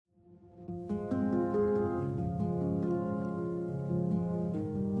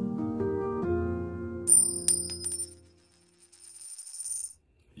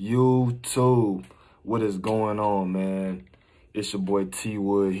YouTube, what is going on, man? It's your boy T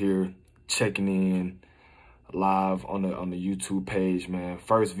Wood here, checking in live on the YouTube page, man.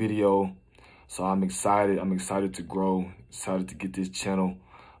 First video, so I'm excited. I'm excited to grow, excited to get this channel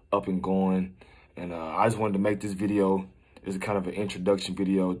up and going. And I just wanted to make this video as a kind of an introduction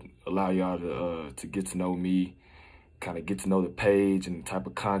video, allow y'all to get to know me, kind of get to know the page and the type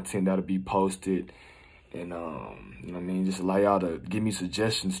of content that'll be posted. And, you know what I mean, just allow y'all to give me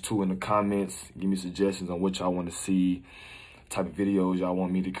suggestions, too, in the comments. Give me suggestions on what y'all want to see, type of videos y'all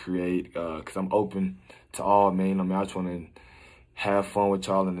want me to create, because I'm open to all, man. I mean, I just want to have fun with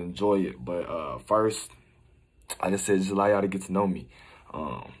y'all and enjoy it. But first, like I said, just allow y'all to get to know me.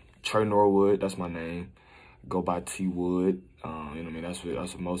 Tre Norwood, that's my name. Go by T Wood. You know what I mean? That's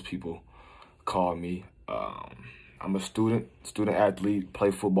what most people call me. I'm a student athlete,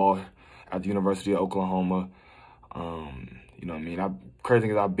 play football at the University of Oklahoma. You know what I mean? Crazy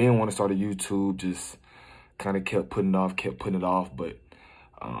thing is I've been wanting to start a YouTube, just kind of kept putting it off. But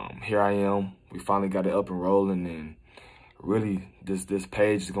here I am. We finally got it up and rolling, and really this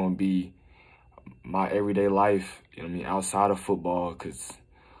page is gonna be my everyday life, you know what I mean, outside of football, because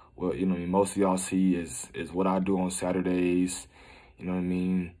what, you know what I mean, most of y'all see is what I do on Saturdays, you know what I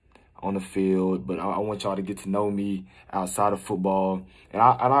mean, on the field. But I want y'all to get to know me outside of football. And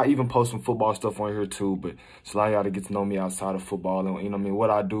I even post some football stuff on here too, but just allow y'all to get to know me outside of football and, you know what I mean, what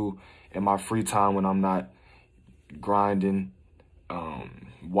I do in my free time when I'm not grinding,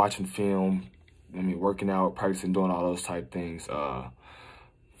 watching film, I mean, working out, practicing, doing all those type things.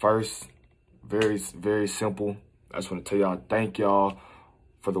 First, very simple. I just want to tell y'all, thank y'all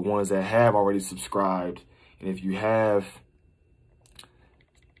for the ones that have already subscribed. And if you have,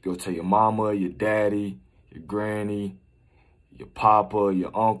 go tell your mama, your daddy, your granny, your papa,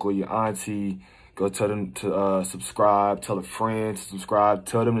 your uncle, your auntie. Go tell them to subscribe. Tell a friend to subscribe.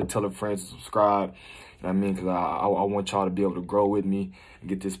 Tell them to tell a friend to subscribe. You know what I mean? Because I want y'all to be able to grow with me and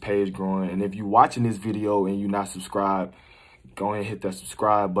get this page growing. And if you're watching this video and you're not subscribed, go ahead and hit that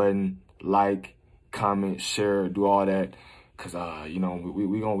subscribe button. Like, comment, share, do all that. Because, you know,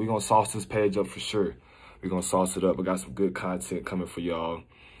 we gonna sauce this page up for sure. We're going to sauce it up. We got some good content coming for y'all.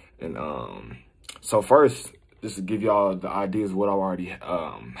 And so first, just to give y'all the ideas of what I already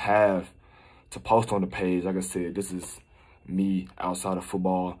have to post on the page. Like I said, this is me outside of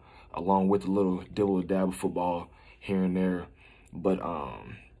football, along with a little dibble dab of football here and there. But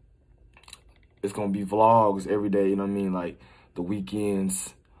it's gonna be vlogs every day. You know what I mean? Like the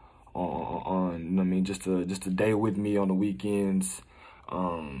weekends on you know what I mean? Just a day with me on the weekends.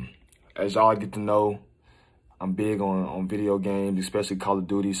 As y'all get to know, I'm big on video games, especially Call of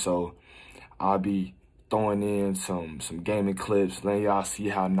Duty, so I'll be throwing in some gaming clips, letting y'all see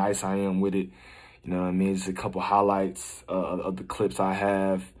how nice I am with it. You know what I mean? Just a couple highlights of the clips I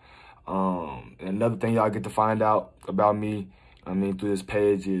have. And another thing y'all get to find out about me, I mean, through this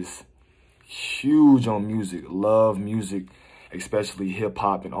page is huge on music. Love music, especially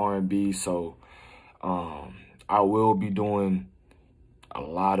hip-hop and R&B. So I will be doing a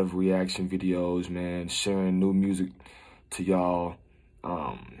lot of reaction videos, man, sharing new music to y'all.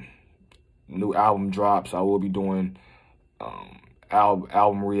 New album drops, I will be doing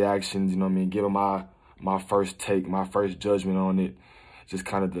album reactions, you know what I mean, giving my first take, my first judgment on it, just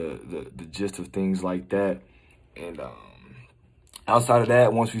kind of the gist of things like that. And outside of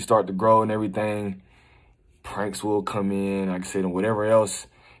that, once we start to grow and everything, pranks will come in, like I said, and whatever else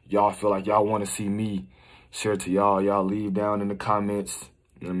y'all feel like y'all want to see me share to y'all, y'all leave down in the comments.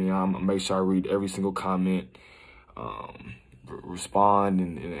 You know what I mean? I'm gonna make sure I read every single comment, respond,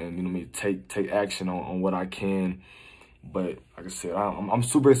 and you know what I mean, take action on what I can. But like I said, I'm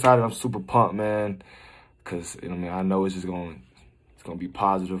super excited. I'm super pumped, man, because you know what I mean, I know it's gonna be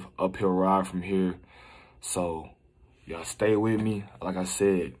positive, uphill ride from here. So y'all stay with me. Like I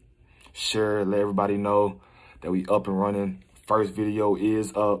said, share, let everybody know that we up and running. First video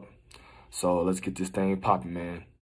is up, so let's get this thing popping, man.